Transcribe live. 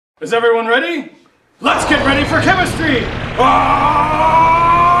Is everyone ready? Let's get ready for chemistry!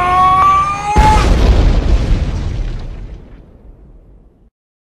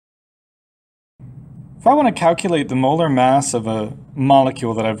 If I want to calculate the molar mass of a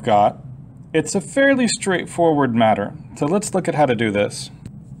molecule that I've got, it's a fairly straightforward matter. So let's look at how to do this.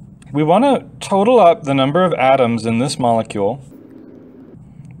 We want to total up the number of atoms in this molecule.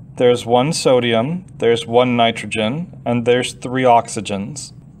 There's 1 sodium, there's 1 nitrogen, and there's 3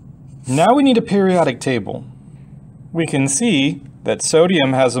 oxygens. Now we need a periodic table. We can see that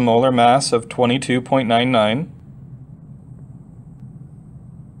sodium has a molar mass of 22.99.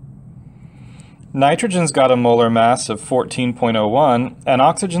 Nitrogen's got a molar mass of 14.01, and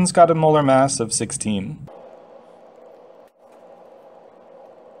oxygen's got a molar mass of 16.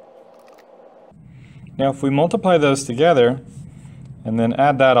 Now if we multiply those together, and then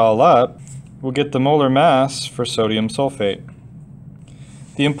add that all up, we'll get the molar mass for sodium sulfate.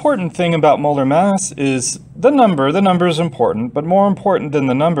 The important thing about molar mass is the number. The number is important, but more important than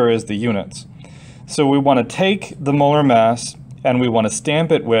the number is the units. So we want to take the molar mass and we want to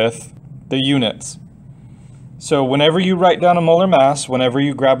stamp it with the units. So whenever you write down a molar mass, whenever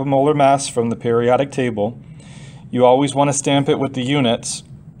you grab a molar mass from the periodic table, you always want to stamp it with the units,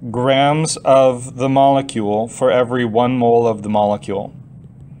 grams of the molecule for every 1 mole of the molecule.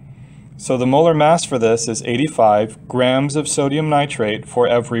 So the molar mass for this is 85 grams of sodium nitrate for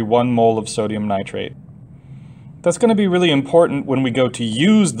every 1 mole of sodium nitrate. That's going to be really important when we go to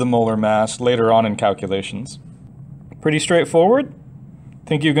use the molar mass later on in calculations. Pretty straightforward?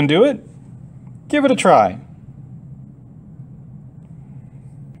 Think you can do it? Give it a try.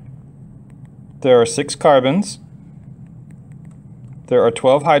 There are 6 carbons, there are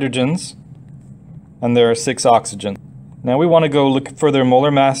 12 hydrogens, and there are 6 oxygens. Now we want to go look for their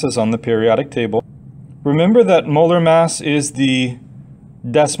molar masses on the periodic table. Remember that molar mass is the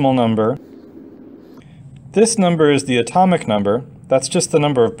decimal number. This number is the atomic number. That's just the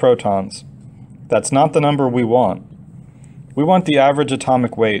number of protons. That's not the number we want. We want the average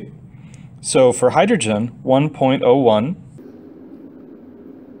atomic weight. So for hydrogen, 1.01.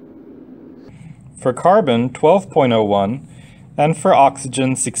 For carbon, 12.01. And for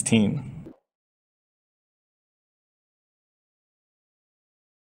oxygen, 16.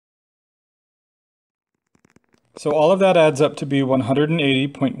 So all of that adds up to be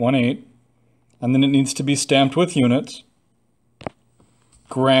 180.18, and then it needs to be stamped with units.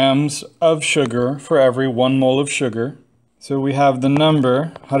 Grams of sugar for every 1 mole of sugar. So we have the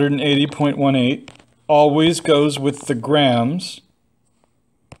number 180.18 always goes with the grams,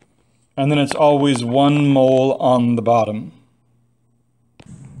 and then it's always 1 mole on the bottom.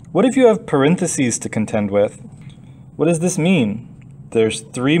 What if you have parentheses to contend with? What does this mean? There's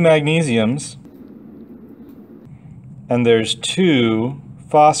 3 magnesiums, and there's 2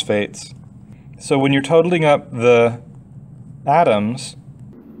 phosphates. So when you're totaling up the atoms,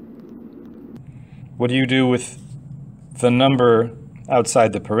 what do you do with the number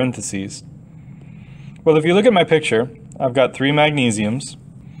outside the parentheses? Well, if you look at my picture, I've got 3 magnesiums,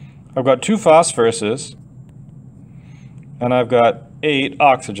 I've got 2 phosphoruses, and I've got 8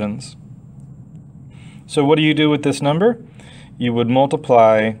 oxygens. So what do you do with this number? You would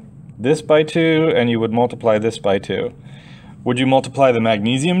multiply this by 2, and you would multiply this by 2. Would you multiply the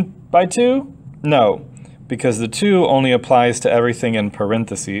magnesium by 2? No, because the 2 only applies to everything in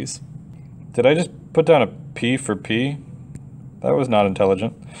parentheses. Did I just put down a P for P? That was not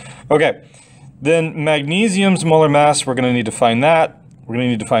intelligent. Okay, then magnesium's molar mass, we're going to need to find that. We're going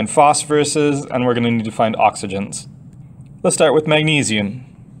to need to find phosphoruses, and we're going to need to find oxygens. Let's start with magnesium.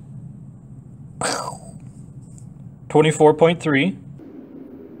 24.3,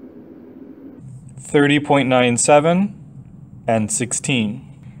 30.97, and 16.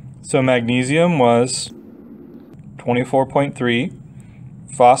 So magnesium was 24.3,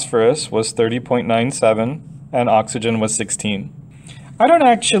 phosphorus was 30.97, and oxygen was 16. I don't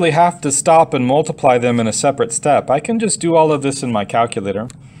actually have to stop and multiply them in a separate step. I can just do all of this in my calculator.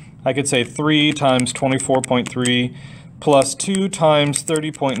 I could say 3 times 24.3 plus 2 times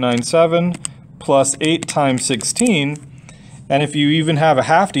 30.97 plus 8 times 16, and if you even have a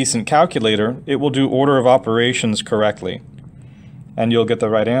half-decent calculator, it will do order of operations correctly, and you'll get the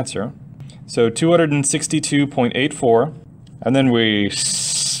right answer. So 262.84, and then we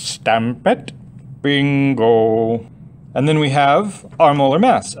stamp it. Bingo! And then we have our molar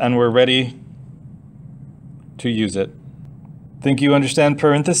mass, and we're ready to use it. Think you understand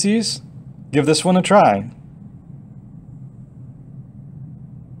parentheses? Give this one a try.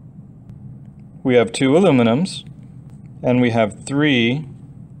 We have 2 aluminums, and we have 3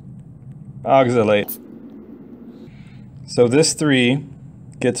 oxalates. So this 3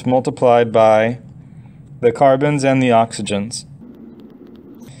 gets multiplied by the carbons and the oxygens.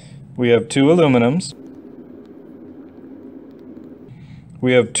 We have 2 aluminums.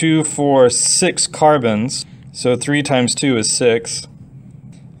 We have 2, 4, 6 carbons, so 3 times 2 is 6.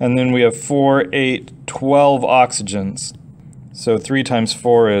 And then we have 4, 8, 12 oxygens, so 3 times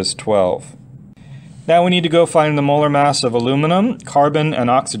 4 is 12. Now we need to go find the molar mass of aluminum, carbon, and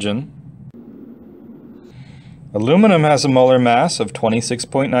oxygen. Aluminum has a molar mass of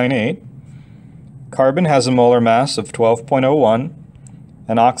 26.98. Carbon has a molar mass of 12.01.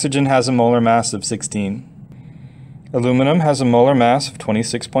 And oxygen has a molar mass of 16. Aluminum has a molar mass of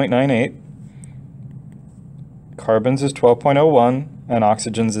 26.98. Carbon's is 12.01. And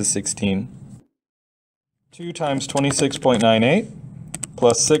oxygen's is 16. 2 times 26.98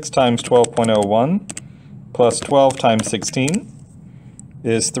 plus 6 times 12.01 plus 12 times 16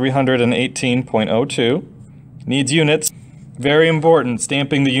 is 318.02. Needs units. Very important,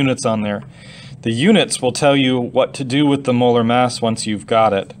 stamping the units on there. The units will tell you what to do with the molar mass once you've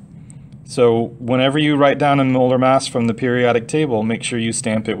got it. So whenever you write down a molar mass from the periodic table, make sure you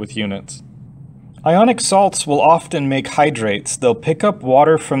stamp it with units. Ionic salts will often make hydrates. They'll pick up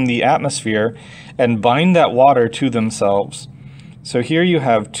water from the atmosphere and bind that water to themselves. So here you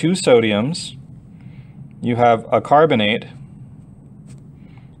have 2 sodiums, you have a carbonate,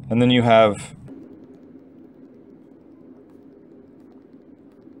 and then you have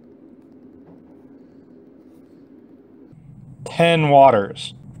ten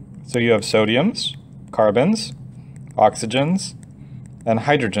waters. So you have sodiums, carbons, oxygens, and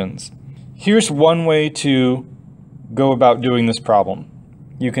hydrogens. Here's one way to go about doing this problem.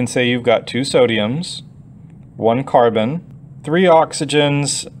 You can say you've got 2 sodiums, 1 carbon, 3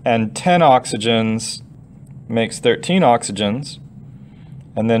 oxygens, and 10 oxygens makes 13 oxygens.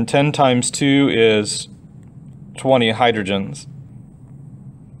 And then 10 times 2 is 20 hydrogens.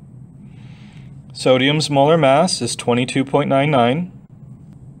 Sodium's molar mass is 22.99.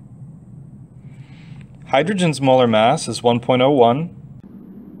 Hydrogen's molar mass is 1.01.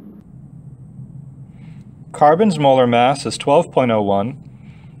 Carbon's molar mass is 12.01.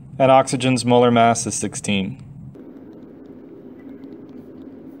 And oxygen's molar mass is 16.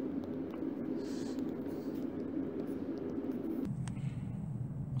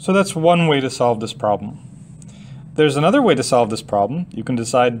 So that's one way to solve this problem. There's another way to solve this problem. You can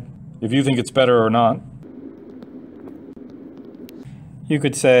decide if you think it's better or not. You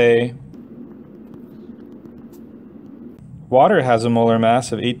could say water has a molar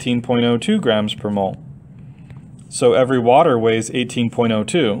mass of 18.02 grams per mole. So every water weighs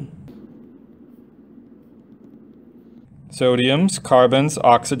 18.02. Sodiums, carbons,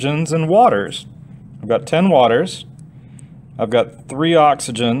 oxygens, and waters. I've got 10 waters. I've got 3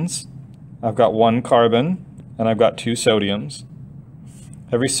 oxygens. I've got 1 carbon. And I've got 2 sodiums.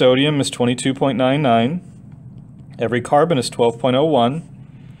 Every sodium is 22.99. Every carbon is 12.01.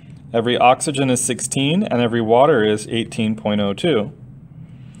 Every oxygen is 16, and every water is 18.02.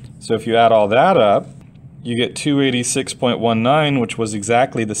 So if you add all that up, you get 286.19, which was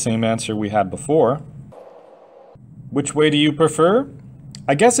exactly the same answer we had before. Which way do you prefer?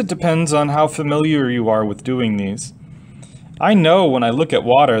 I guess it depends on how familiar you are with doing these. I know when I look at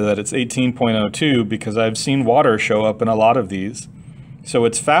water that it's 18.02 because I've seen water show up in a lot of these. So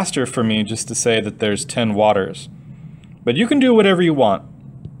it's faster for me just to say that there's 10 waters. But you can do whatever you want,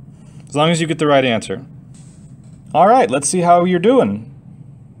 as long as you get the right answer. All right, let's see how you're doing.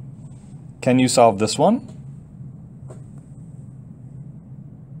 Can you solve this one?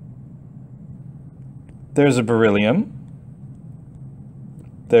 There's a beryllium,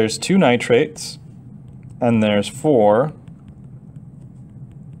 there's 2 nitrates, and there's 4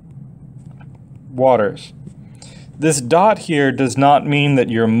 waters. This dot here does not mean that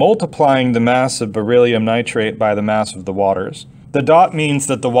you're multiplying the mass of beryllium nitrate by the mass of the waters. The dot means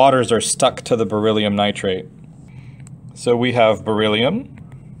that the waters are stuck to the beryllium nitrate. So we have beryllium,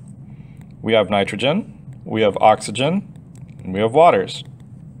 we have nitrogen, we have oxygen, and we have waters.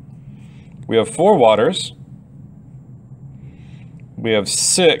 We have 4 waters, we have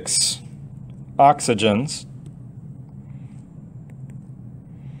 6 oxygens,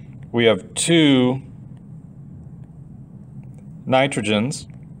 we have 2 nitrogens,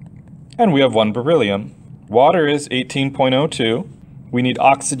 and we have 1 beryllium. Water is 18.02. We need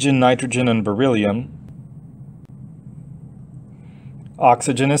oxygen, nitrogen, and beryllium.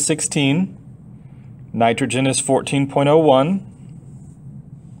 Oxygen is 16. Nitrogen is 14.01.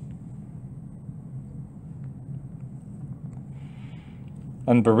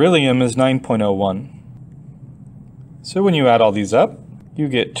 And beryllium is 9.01. So when you add all these up, you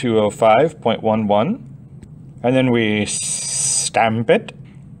get 205.11. And then we stamp it.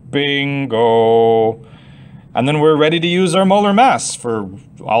 Bingo. And then we're ready to use our molar mass for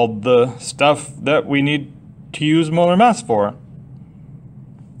all the stuff that we need to use molar mass for.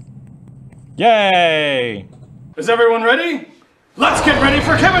 Yay! Is everyone ready? Let's get ready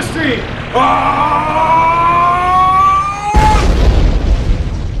for chemistry!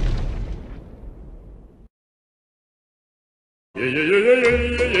 Yeah, yeah, yeah.